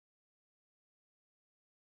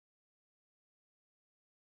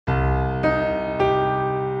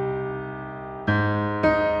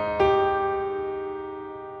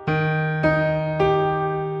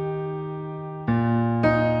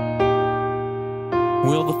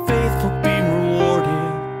Will the faithful be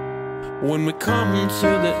rewarded when we come to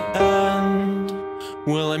the end?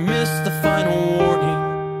 Will I miss the final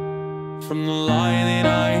warning from the lie that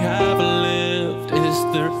I have lived? Is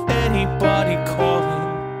there anybody calling?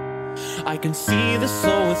 I can see the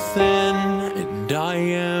soul within, and I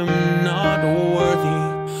am not worthy.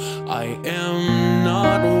 I am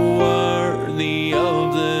not worthy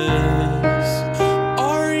of this.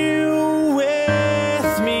 Are you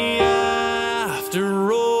with me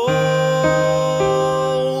after all?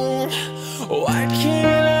 Why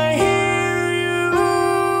can't I hear you?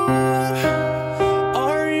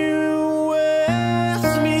 Are you with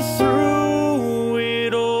me through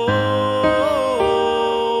it all?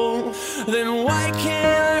 Then why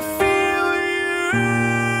can't I feel you?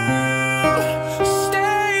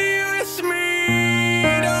 Stay with me,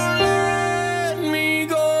 don't let me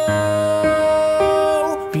go,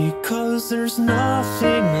 because there's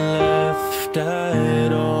nothing left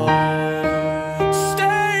at all.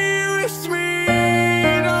 Stay with me,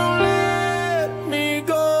 don't let me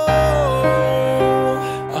go,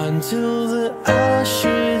 until the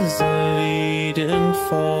ashes of Eden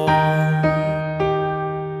fall.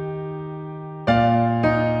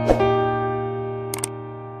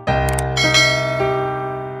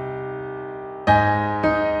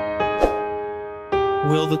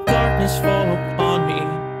 Will the darkness fall upon me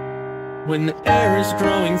when the air is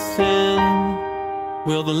growing thin?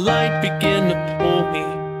 Will the light begin to pull me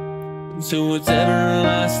into its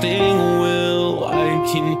everlasting will? I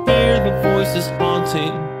can hear the voices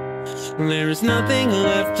haunting. There is nothing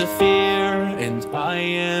left to fear, and I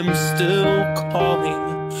am still calling.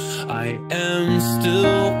 I am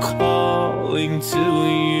still calling to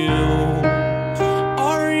you.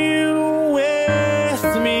 Are you with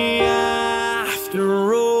me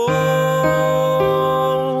after all?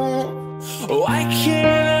 Why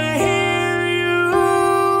can't I hear you?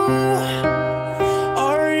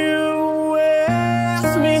 Are you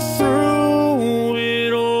with me through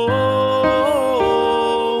it all?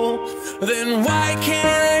 Then why can't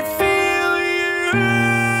I feel you?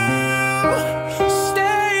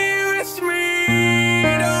 Stay with me,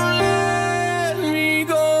 don't let me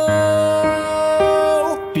go,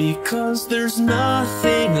 because there's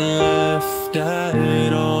nothing left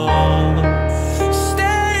at all.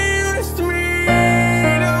 Stay with me,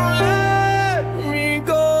 don't let me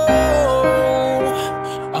go,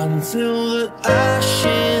 until the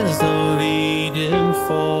ashes of Eden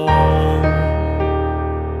fall.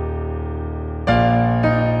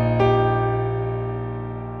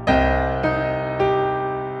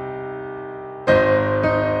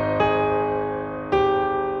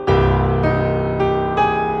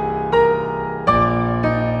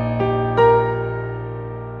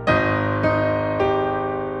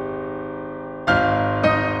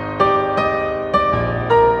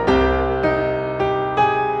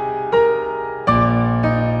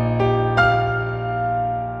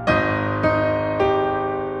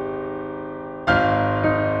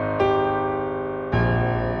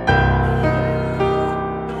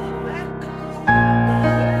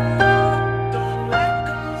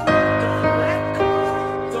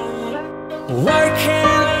 Why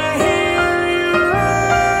can't I hear you?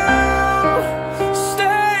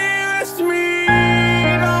 Stay with me,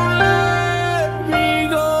 don't let me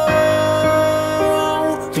go,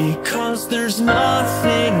 because there's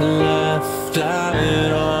nothing left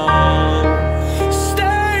at all.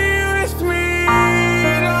 Stay with me,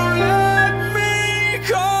 don't let me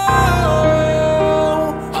go,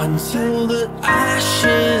 until the